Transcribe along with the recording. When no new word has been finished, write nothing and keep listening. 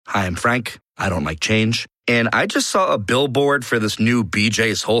Hi, I'm Frank. I don't like change. And I just saw a billboard for this new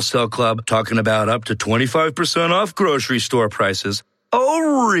BJ's Wholesale Club talking about up to 25% off grocery store prices.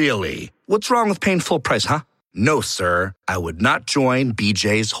 Oh, really? What's wrong with paying full price, huh? No, sir. I would not join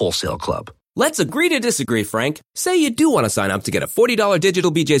BJ's Wholesale Club. Let's agree to disagree, Frank. Say you do want to sign up to get a $40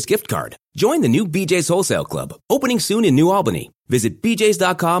 digital BJ's gift card. Join the new BJ's Wholesale Club, opening soon in New Albany. Visit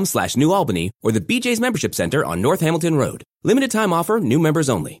bjs.com/New Albany or the BJ's Membership Center on North Hamilton Road. Limited time offer, new members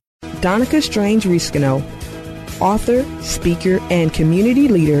only. Donica Strange-Riscano, author, speaker, and community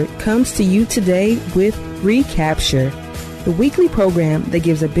leader, comes to you today with Recapture, the weekly program that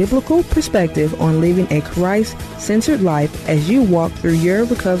gives a biblical perspective on living a Christ-centered life as you walk through your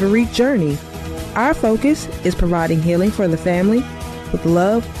recovery journey. Our focus is providing healing for the family with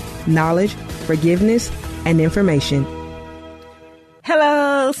love, knowledge, forgiveness, and information.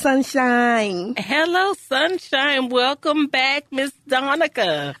 Hello, Sunshine. Hello, Sunshine. Welcome back, Miss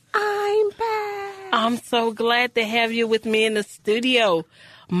Donica. I'm back. I'm so glad to have you with me in the studio.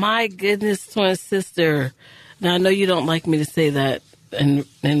 My goodness, twin sister. Now, I know you don't like me to say that in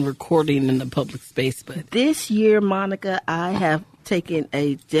recording in the public space, but this year, Monica, I have taken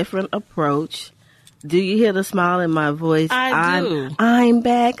a different approach. Do you hear the smile in my voice? I do. I'm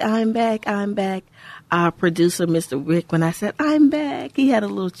back. Our producer, Mr. Rick, when I said, I'm back, he had a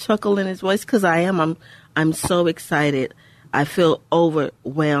little chuckle in his voice because I am. I'm so excited. I feel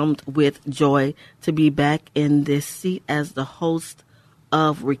overwhelmed with joy to be back in this seat as the host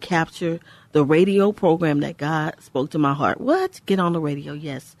of Recapture, the radio program that God spoke to my heart. What? Get on the radio,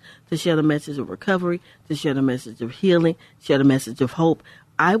 yes. To share the message of recovery, to share the message of healing, share the message of hope.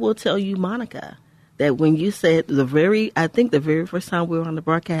 I will tell you, Monica, that when you said the very first time we were on the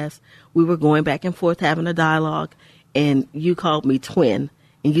broadcast, we were going back and forth having a dialogue, and you called me twin,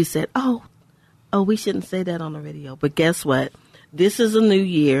 and you said, oh, we shouldn't say that on the radio. But guess what? This is a new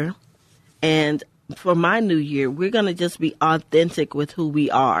year, and for my new year, we're going to just be authentic with who we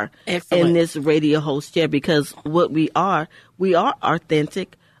are. Excellent. In this radio host chair, because what we are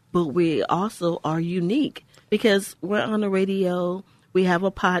authentic, but we also are unique because we're on the radio, we have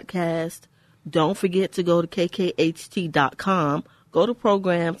a podcast. Don't forget to go to kkht.com, go to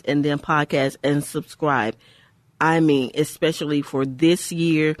programs and then podcasts and subscribe. I mean, especially for this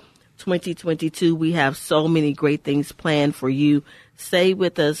year, 2022, we have so many great things planned for you. Stay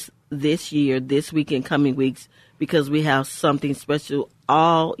with us this year, this week and coming weeks, because we have something special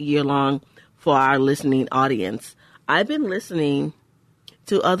all year long for our listening audience. I've been listening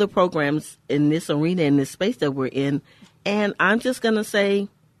to other programs in this arena, in this space that we're in, and I'm just going to say,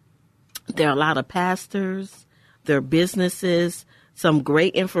 there are a lot of pastors, there are businesses, some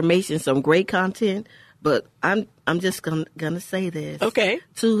great information, some great content, but I'm just gonna say this. Okay.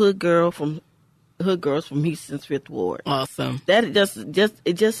 Two hood girls from Houston's Fifth Ward. Awesome. That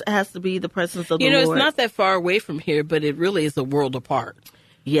it just has to be the presence of the Lord. It's not that far away from here, but it really is a world apart.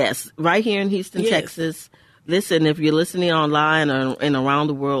 Yes, right here in Houston, yes. Texas. Listen, if you're listening online and around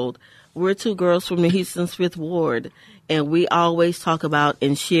the world, we're two girls from the Houston's Fifth Ward. And we always talk about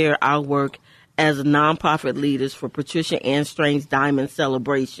and share our work as nonprofit leaders for Patricia Ann Strange Diamond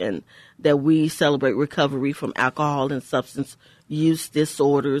Celebration, that we celebrate recovery from alcohol and substance use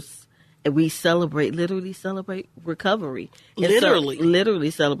disorders. And we literally celebrate recovery.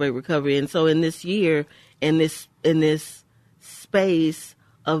 Literally celebrate recovery. And so in this year, in this space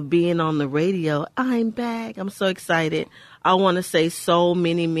of being on the radio, I'm back. I'm so excited. I want to say so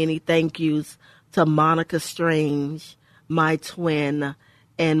many, many thank yous to Monica Strange, my twin,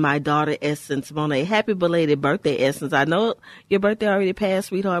 and my daughter, Essence Monet. Happy belated birthday, Essence. I know your birthday already passed,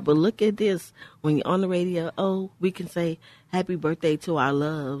 sweetheart, but look at this. When you're on the radio, we can say happy birthday to our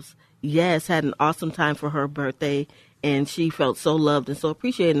loves. Yes, had an awesome time for her birthday, and she felt so loved and so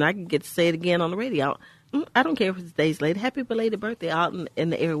appreciated, and I can get to say it again on the radio. I don't care if it's days later. Happy belated birthday out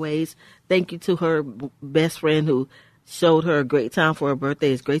in the airways. Thank you to her best friend who showed her a great time for her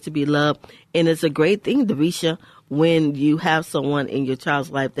birthday. It's great to be loved. And it's a great thing, Davisha, when you have someone in your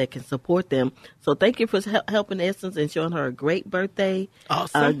child's life that can support them. So thank you for helping Essence and showing her a great birthday.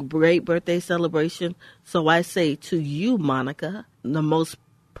 Awesome. A great birthday celebration. So I say to you, Monica, the most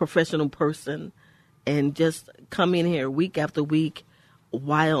professional person, and just come in here week after week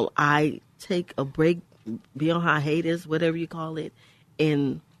while I take a break, be on hiatus, whatever you call it,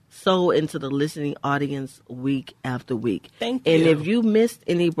 and so into the listening audience week after week. Thank you. And if you missed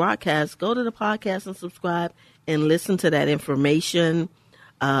any broadcasts, go to the podcast and subscribe and listen to that information.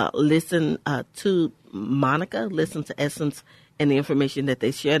 Listen to Monica, listen to Essence and the information that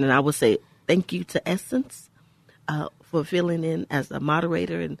they shared. And I would say thank you to Essence for filling in as a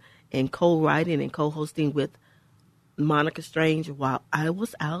moderator and co-writing and co-hosting with Monica Strange while I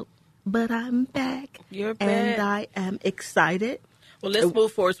was out, but I'm back. You're back. And I am excited. Well, let's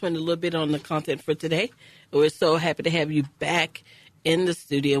move forward, spend a little bit on the content for today. We're so happy to have you back in the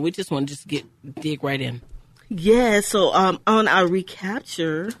studio. We just want to dig right in. Yeah, so on our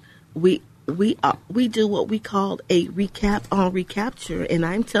recapture, we do what we call a recap on recapture. And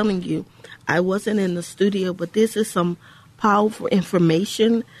I'm telling you, I wasn't in the studio, but this is some powerful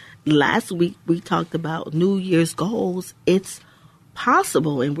information. Last week, we talked about New Year's goals. It's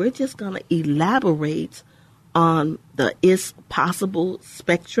possible, and we're just going to elaborate on the "is possible"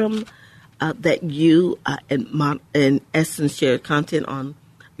 spectrum that you and Essence shared content on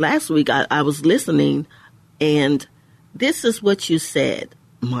last week. I was listening, and this is what you said,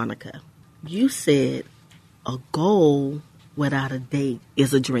 Monica. You said a goal without a date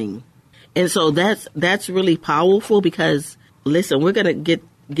is a dream. And so that's really powerful because, listen, we're going to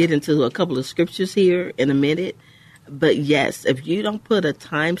get into a couple of scriptures here in a minute. But yes, if you don't put a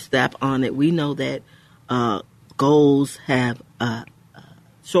time stamp on it, we know that goals have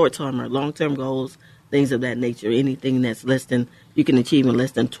short-term or long-term goals, things of that nature. Anything that's you can achieve in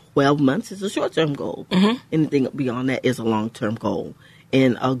less than 12 months is a short-term goal. Mm-hmm. Anything beyond that is a long-term goal.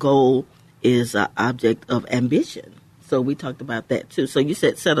 And a goal is an object of ambition. So we talked about that too. So you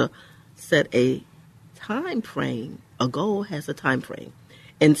said set a time frame. A goal has a time frame.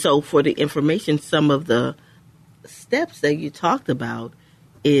 And so for the information, some of the steps that you talked about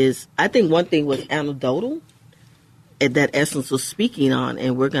is, I think one thing was anecdotal that Essence was speaking on,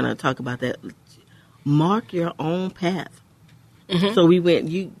 and we're going to talk about that. Mark your own path. Mm-hmm. So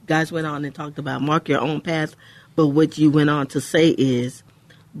you guys went on and talked about mark your own path, but what you went on to say is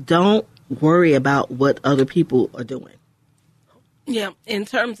don't worry about what other people are doing. Yeah, in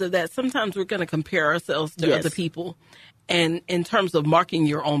terms of that, sometimes we're going to compare ourselves to other people. And in terms of marking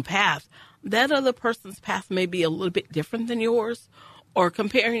your own path, that other person's path may be a little bit different than yours, or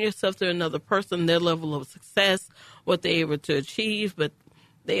comparing yourself to another person, their level of success, what they're able to achieve, but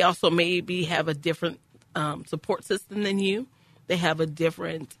they also maybe have a different support system than you. They have a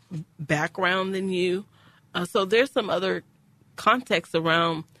different background than you. So there's some other context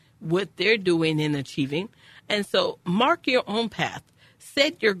around what they're doing and achieving. And so mark your own path.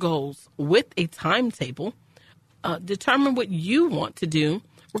 Set your goals with a timetable. Determine what you want to do.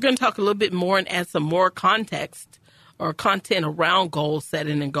 We're going to talk a little bit more and add some more context or content around goal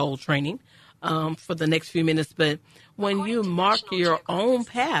setting and goal training for the next few minutes. But when you mark your own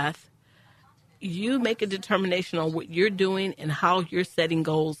path, you make a determination on what you're doing and how you're setting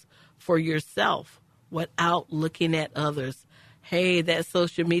goals for yourself without looking at others. Hey, that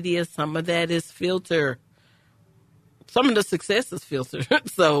social media, some of that is filter. Some of the success is filtered.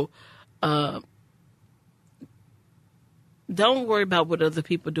 So don't worry about what other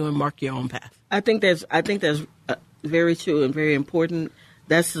people do and mark your own path. I think that's very true and very important.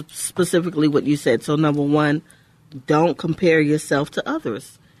 That's specifically what you said. So number one, don't compare yourself to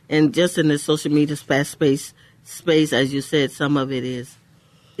others. And just in the social media fast space, as you said, some of it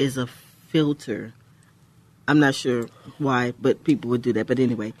is a filter. I'm not sure why, but people would do that. But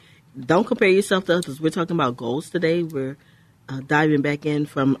anyway, don't compare yourself to others. We're talking about goals today. We're diving back in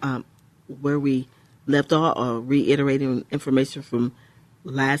from where we left off, or reiterating information from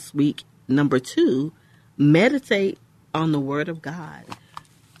last week. Number two, meditate on the Word of God.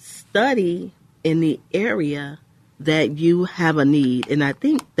 Study in the area that you have a need. And I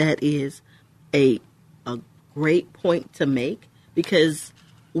think that is a great point to make, because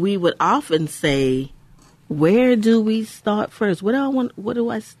we would often say, where do we start first? What do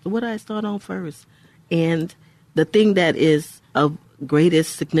I start on first? And the thing that is of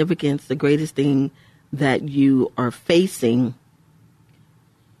greatest significance, the greatest thing that you are facing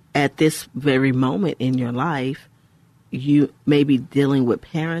at this very moment in your life, you may be dealing with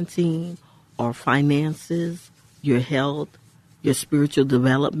parenting or finances, your health, your spiritual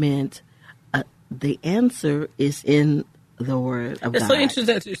development. The answer is in the Word of God. It's so interesting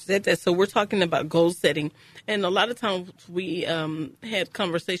that you said that. So we're talking about goal setting. And a lot of times we had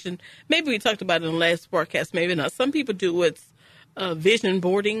conversation, maybe we talked about it in the last broadcast, maybe not. Some people do what's vision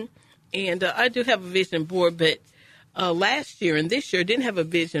boarding. And I do have a vision board, but last year and this year I didn't have a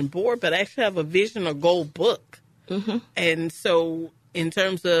vision board, but I actually have a vision or goal book. Mm-hmm. And so in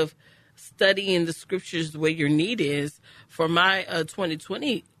terms of studying the scriptures where your need is, for my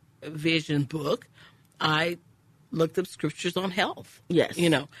 2020 vision book, I looked up scriptures on health. Yes.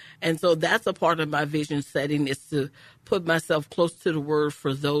 And so that's a part of my vision setting, is to put myself close to the Word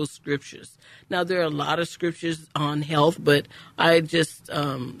for those scriptures. Now, there are a lot of scriptures on health, but I just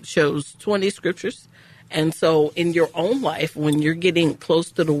chose 20 scriptures. And so in your own life, when you're getting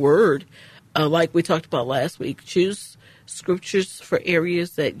close to the Word, like we talked about last week, choose scriptures for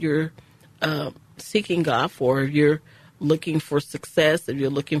areas that you're seeking God for. If you're looking for success, if you're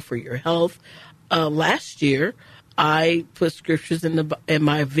looking for your health. Last year, I put scriptures in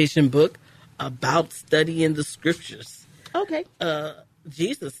my vision book about studying the scriptures. Okay.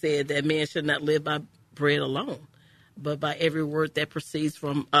 Jesus said that man should not live by bread alone, but by every word that proceeds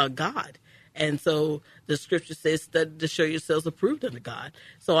from God. And so the scripture says, study to show yourselves approved unto God.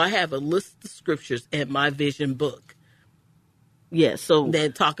 So I have a list of scriptures in my vision book. Yes. So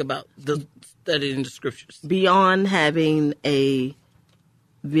that talk about the studying the scriptures. Beyond having a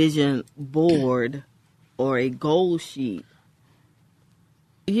vision board or a goal sheet,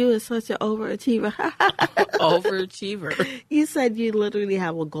 you are such an overachiever. Overachiever. You said you literally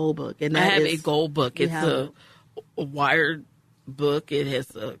have a goal book. And I have a goal book. It's a wired book. It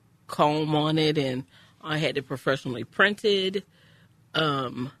has a comb on it, and I had it professionally printed.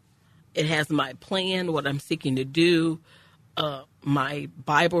 It has my plan, what I'm seeking to do, my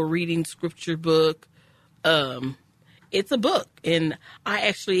Bible reading scripture book. It's a book, and I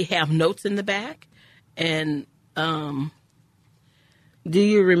actually have notes in the back. And do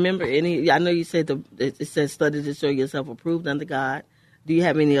you remember any? I know you said it says study to show yourself approved unto God. Do you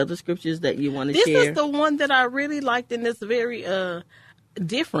have any other scriptures that you want to share? This is the one that I really liked, and it's very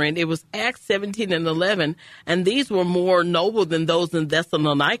different. It was Acts 17 and 11, and these were more noble than those in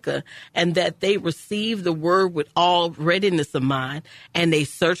Thessalonica, and that they received the word with all readiness of mind, and they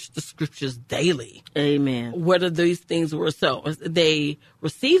searched the scriptures daily. Amen. Whether these things were so. They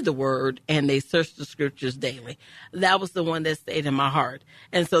received the word, and they searched the scriptures daily. That was the one that stayed in my heart.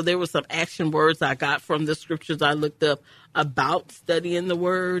 And so there were some action words I got from the scriptures I looked up about studying the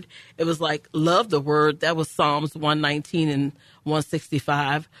word. It was like, love the word. That was Psalms 119 and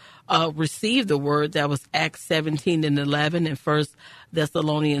 165. Receive the word. That was Acts 17 and 11 and 1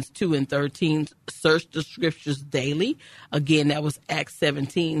 Thessalonians 2 and 13. Search the scriptures daily. Again, that was Acts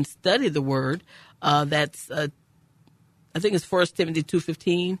 17. Study the word. That's, I think it's 1 Timothy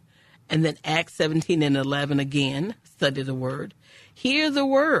 2:15. And then Acts 17 and 11 again. Study the word. Hear the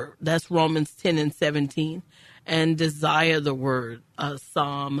word. That's Romans 10 and 17. And desire the word,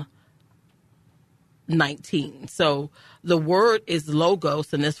 Psalm 19. So the word is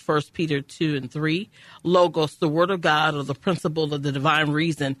logos, and that's 1 Peter 2 and 3. Logos, the word of God, or the principle of the divine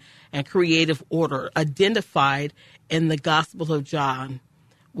reason and creative order, identified in the Gospel of John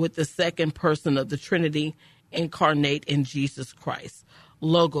with the second person of the Trinity incarnate in Jesus Christ.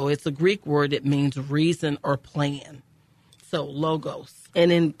 Logo, it's a Greek word. It means reason or plan. So logos.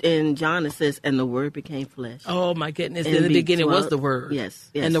 And in John it says, and the word became flesh. Oh, my goodness. In the beginning was the word. Yes.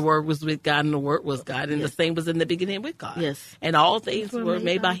 And the word was with God, and the word was God. And the same was in the beginning with God. Yes. And all things were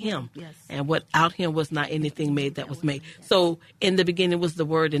made by him. Yes. And without him was not anything made that was made. So in the beginning was the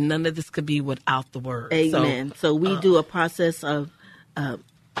word, and none of this could be without the word. Amen. So we do a process of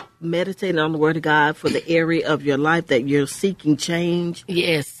meditating on the word of God for the area of your life that you're seeking change.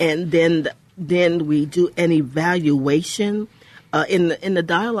 Yes. And then we do an evaluation. In the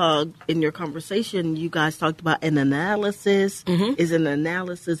dialogue, in your conversation, you guys talked about an analysis. Mm-hmm. Is an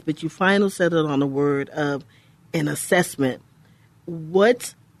analysis, but you finally settled on the word of an assessment.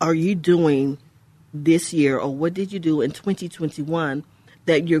 What are you doing this year, or what did you do in 2021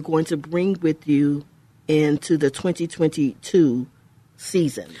 that you're going to bring with you into the 2022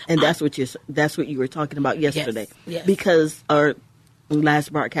 season? And that's what you were talking about yesterday. Yes. Because our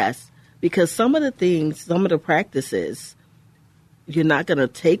last broadcast. Because some of the practices you're not going to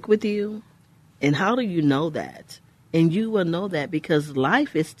take with you. And how do you know that? And you will know that because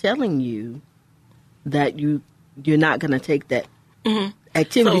life is telling you that you're not going to take that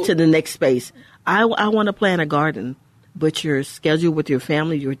activity to the next space. I want to plant a garden, but your schedule with your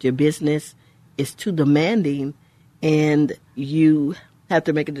family, with your business is too demanding, and you have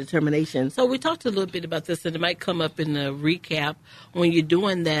to make a determination. So we talked a little bit about this, and it might come up in the recap when you're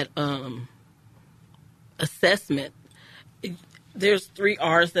doing that assessment. There's 3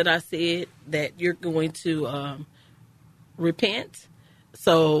 R's that I said that you're going to repent.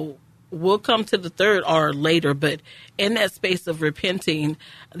 So we'll come to the 3rd R later, but in that space of repenting,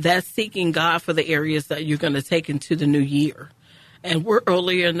 that's seeking God for the areas that you're going to take into the new year. And we're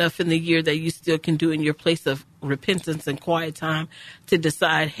earlier enough in the year that you still can do in your place of repentance and quiet time to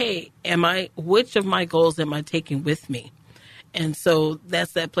decide, hey, which of my goals am I taking with me? And so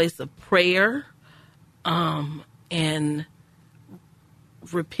that's that place of prayer and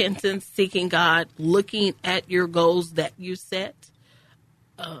repentance, seeking God, looking at your goals that you set.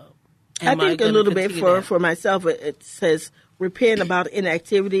 I think a little bit for myself, it says repent about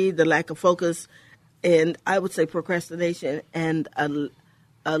inactivity, the lack of focus, and I would say procrastination, and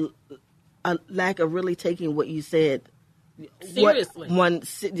a lack of really taking what you said seriously.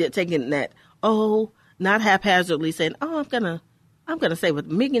 Taking that, not haphazardly saying, I'm gonna save $1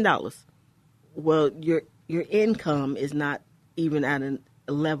 million. Well, your income is not even at a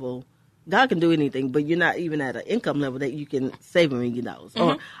level. God can do anything, but you're not even at an income level that you can save $1 million. Mm-hmm.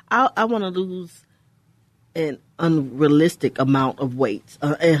 Or I want to lose an unrealistic amount of weight,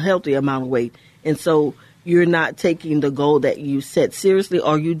 a healthy amount of weight, and so you're not taking the goal that you set seriously,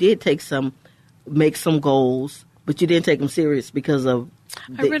 or you did make some goals, but you didn't take them serious because of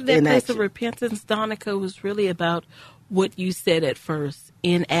I read that place of repentance, Donica, was really about what you said at first,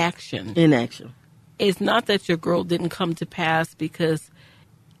 inaction. Inaction. It's not that your goal didn't come to pass because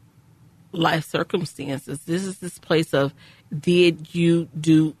life circumstances. This is this place of, did you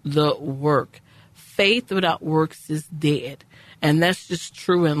do the work? Faith without works is dead. And that's just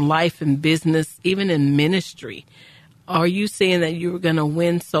true in life and business, even in ministry. Are you saying that you were going to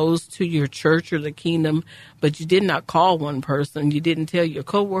win souls to your church or the kingdom, but you did not call one person? You didn't tell your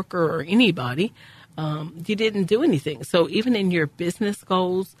coworker or anybody. You didn't do anything. So even in your business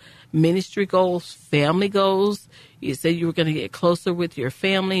goals, ministry goals, family goals, you said you were going to get closer with your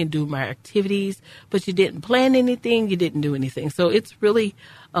family and do more activities, but you didn't plan anything. You didn't do anything. So it's really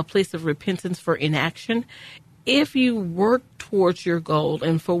a place of repentance for inaction. If you work towards your goal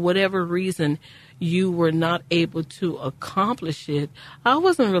and for whatever reason you were not able to accomplish it, I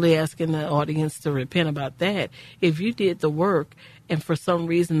wasn't really asking the audience to repent about that. If you did the work and for some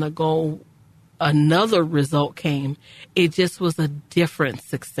reason the goal, another result came, it just was a different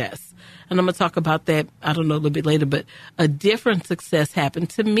success. And I'm going to talk about that, I don't know, a little bit later, but a different success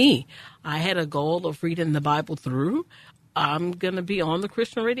happened to me. I had a goal of reading the Bible through. I'm going to be on the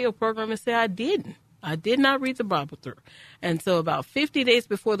Christian radio program and say I didn't. I did not read the Bible through. And so about 50 days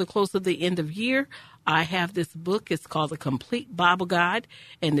before the close of the end of year, I have this book. It's called The Complete Bible Guide,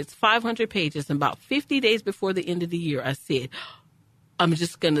 and it's 500 pages. And about 50 days before the end of the year, I said, I'm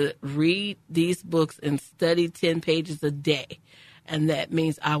just going to read these books and study 10 pages a day. And that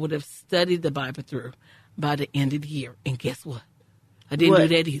means I would have studied the Bible through by the end of the year. And guess what? I didn't do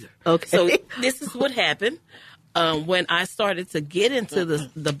that either. Okay. So this is what happened. When I started to get into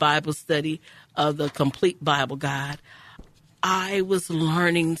the Bible study of the Complete Bible Guide, I was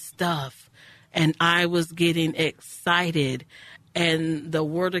learning stuff and I was getting excited, and the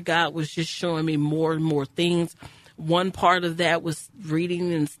Word of God was just showing me more and more things. One part of that was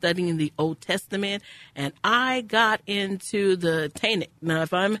reading and studying the Old Testament, and I got into the Tanakh. Now,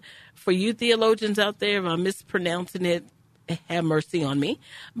 for you theologians out there, if I'm mispronouncing it, have mercy on me,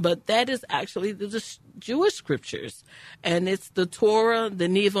 but that is actually the Jewish scriptures, and it's the Torah, the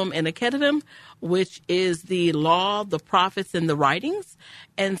Nevi'im, and the Ketuvim, which is the law, the prophets, and the writings.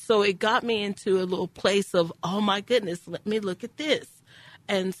 And so it got me into a little place of, oh my goodness, let me look at this.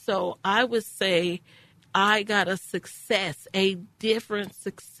 And so I would say I got a success, a different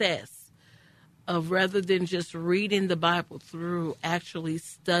success of, rather than just reading the Bible through, actually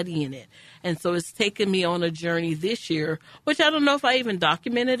studying it. And so it's taken me on a journey this year, which I don't know if I even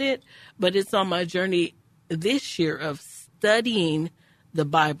documented it, but it's on my journey this year of studying the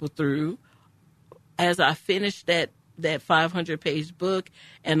Bible through as I finished that 500-page book,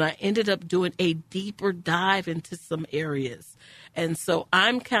 and I ended up doing a deeper dive into some areas. And so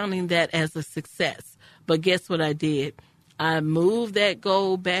I'm counting that as a success. But guess what I did? I moved that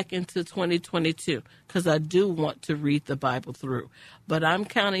goal back into 2022 because I do want to read the Bible through. But I'm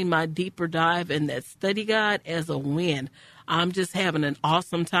counting my deeper dive and that study guide as a win. I'm just having an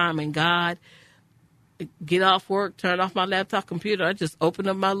awesome time in God. Get off work, turn off my laptop computer. I just open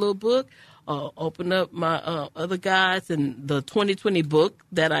up my little book, open up my other guides, and the 2020 book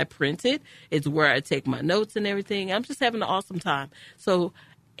that I printed is where I take my notes and everything. I'm just having an awesome time. So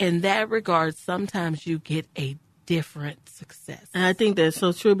in that regard, sometimes you get a different success. And I think that's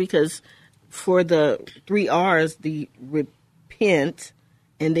so true, because for the 3 R's, the repent,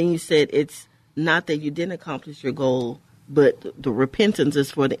 and then you said it's not that you didn't accomplish your goal, but the repentance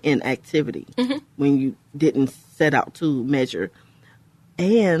is for the inactivity, when you didn't set out to measure.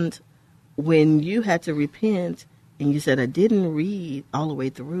 And when you had to repent and you said, I didn't read all the way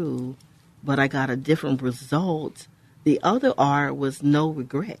through, but I got a different result, the other R was no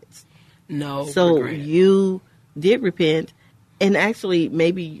regrets. So you did repent, and actually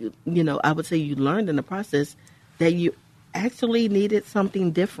maybe, I would say you learned in the process that you actually needed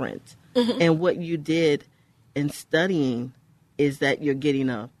something different. And what you did in studying is that you're getting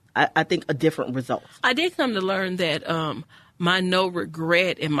I think a different result. I did come to learn that my no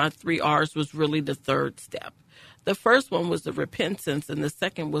regret in my 3 R's was really the third step. The first one was the repentance, and the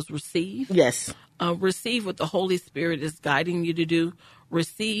second was receive. Yes. Receive what the Holy Spirit is guiding you to do.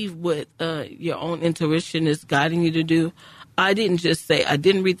 Receive what your own intuition is guiding you to do. I didn't just say, I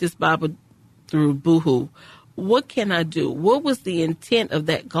didn't read this Bible through Boohoo. What can I do? What was the intent of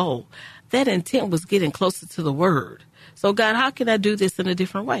that goal? That intent was getting closer to the Word. So, God, how can I do this in a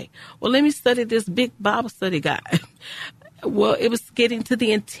different way? Well, let me study this big Bible study guide. Well, it was getting to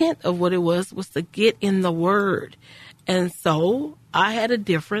the intent of what it was to get in the Word. And so I had a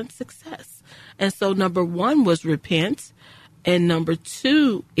different success. And so number 1 was repent. And number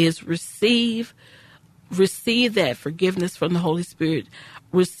 2 is receive that forgiveness from the Holy Spirit.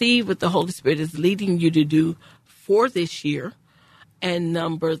 Receive what the Holy Spirit is leading you to do for this year. And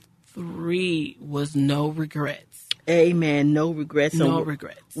number 3 was no regrets. Amen. No regrets. No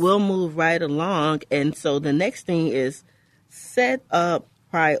regrets. We'll move right along. And so the next thing is set a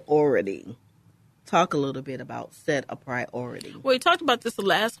priority. Talk a little bit about set a priority. Well, we talked about this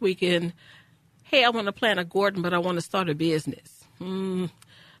last weekend. Hey, I want to plant a garden, but I want to start a business. One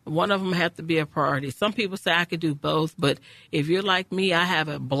of them have to be a priority. Some people say I could do both, but if you're like me, I have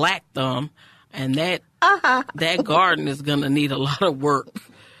a black thumb, and that garden is going to need a lot of work.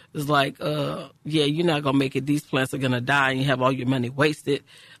 It's like, you're not going to make it. These plants are going to die, and you have all your money wasted.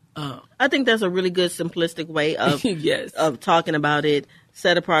 I think that's a really good simplistic way of yes. of talking about it.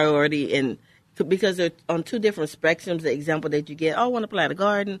 Set a priority, and because they're on 2 different spectrums. The example that you get, I want to plant a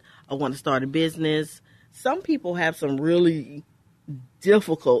garden, I want to start a business. Some people have some really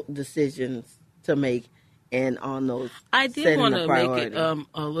difficult decisions to make, and on those, I did want to make it a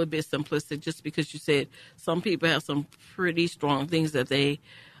little bit simplistic, just because you said some people have some pretty strong things that they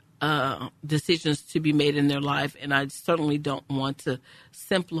decisions to be made in their life, and I certainly don't want to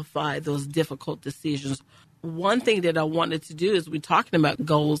simplify those difficult decisions. One thing that I wanted to do, as we're talking about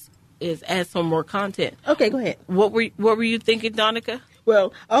goals, is add some more content. Okay, go ahead. What were you thinking, Donica?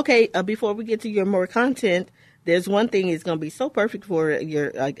 Well, okay, before we get to your more content, there's one thing that's going to be so perfect for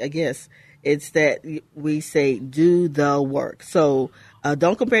your, I guess, it's that we say do the work. So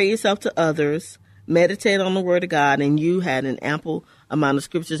don't compare yourself to others. Meditate on the Word of God, and you had an ample amount of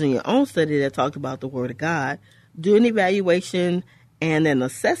scriptures in your own study that talked about the Word of God. Do an evaluation and an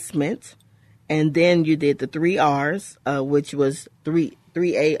assessment, and then you did the 3 R's, which was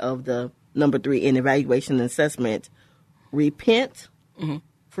 3A of the number 3 in evaluation and assessment. Repent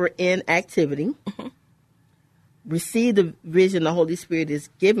for inactivity. Receive the vision the Holy Spirit is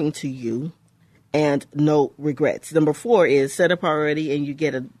giving to you, and no regrets. Number 4 is set a priority, and you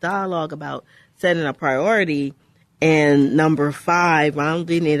get a dialogue about setting a priority. And number 5,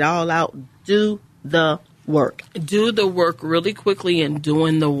 rounding it all out, do the work. Do the work really quickly. And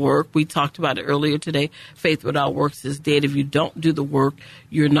doing the work, we talked about it earlier today. Faith without works is dead. If you don't do the work,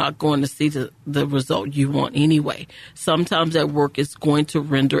 you're not going to see the result you want anyway. Sometimes that work is going to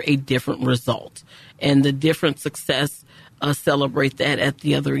render a different result, and the different success, celebrate that at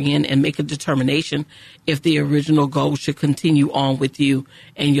the other end and make a determination if the original goal should continue on with you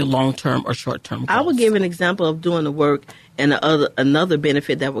and your long-term or short-term goals. I will give an example of doing the work and another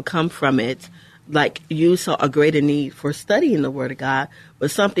benefit that would come from it. Like, you saw a greater need for studying the Word of God,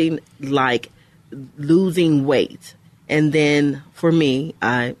 but something like losing weight. And then for me,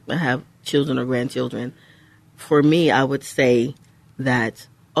 I have children or grandchildren. For me, I would say that,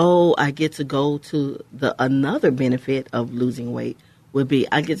 I get to go to another benefit of losing weight would be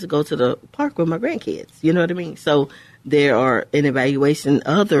I get to go to the park with my grandkids. You know what I mean? So there are, in evaluation,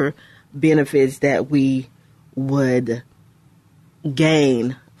 other benefits that we would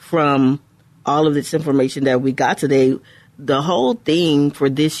gain from all of this information that we got today. The whole thing for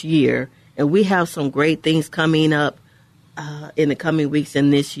this year, and we have some great things coming up in the coming weeks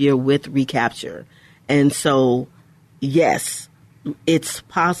and this year with Recapture. And so, yes, it's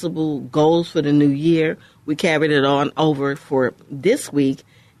possible goals for the new year. We carried it on over for this week.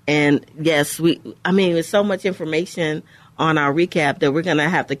 And yes, there's so much information on our recap that we're going to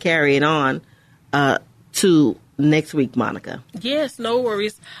have to carry it on to next week, Monica. Yes, no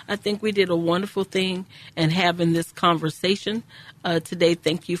worries. I think we did a wonderful thing and having this conversation today.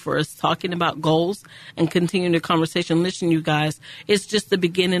 Thank you for us talking about goals and continuing the conversation. Listen, you guys, it's just the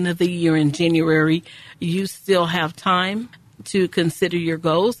beginning of the year in January. You still have time to consider your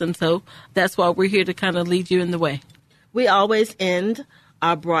goals, and so that's why we're here to kind of lead you in the way. We always end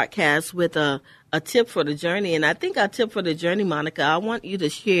our broadcast with a tip for the journey, and I think our tip for the journey, Monica, I want you to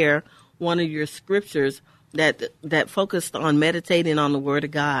share one of your scriptures that focused on meditating on the Word of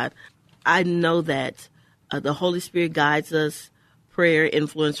God. I know that the Holy Spirit guides us, prayer,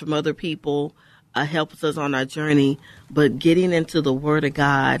 influence from other people, helps us on our journey, but getting into the Word of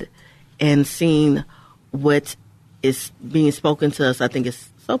God and seeing what is being spoken to us, I think is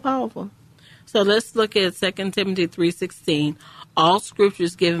so powerful. So let's look at 2 Timothy 3:16. All scripture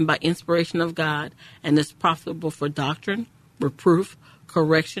is given by inspiration of God and is profitable for doctrine, reproof,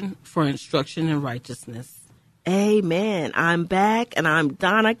 correction, for instruction in righteousness. Amen. I'm back, and I'm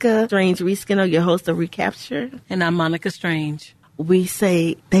Donica Strange-Riscano, your host of Recapture. And I'm Monica Strange. We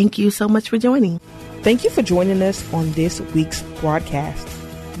say thank you so much for joining. Thank you for joining us on this week's broadcast.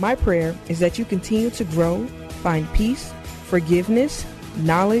 My prayer is that you continue to grow, find peace, forgiveness,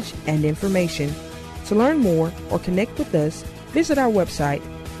 knowledge, and information. To learn more or connect with us, visit our website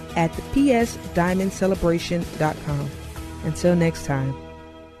at thepsdiamondcelebration.com. Until next time.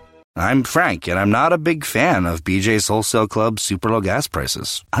 I'm Frank, and I'm not a big fan of BJ's Wholesale Club super low gas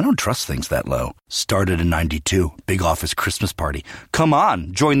prices. I don't trust things that low. Started in 92. Big office Christmas party. Come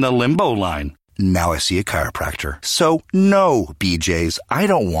on, join the limbo line. Now I see a chiropractor. So, no, BJ's, I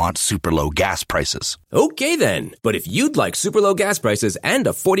don't want super low gas prices. Okay then, but if you'd like super low gas prices and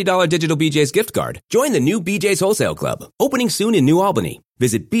a $40 digital BJ's gift card, join the new BJ's Wholesale Club, opening soon in New Albany.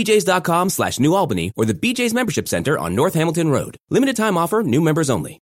 Visit bjs.com/New Albany or the BJ's Membership Center on North Hamilton Road. Limited time offer, new members only.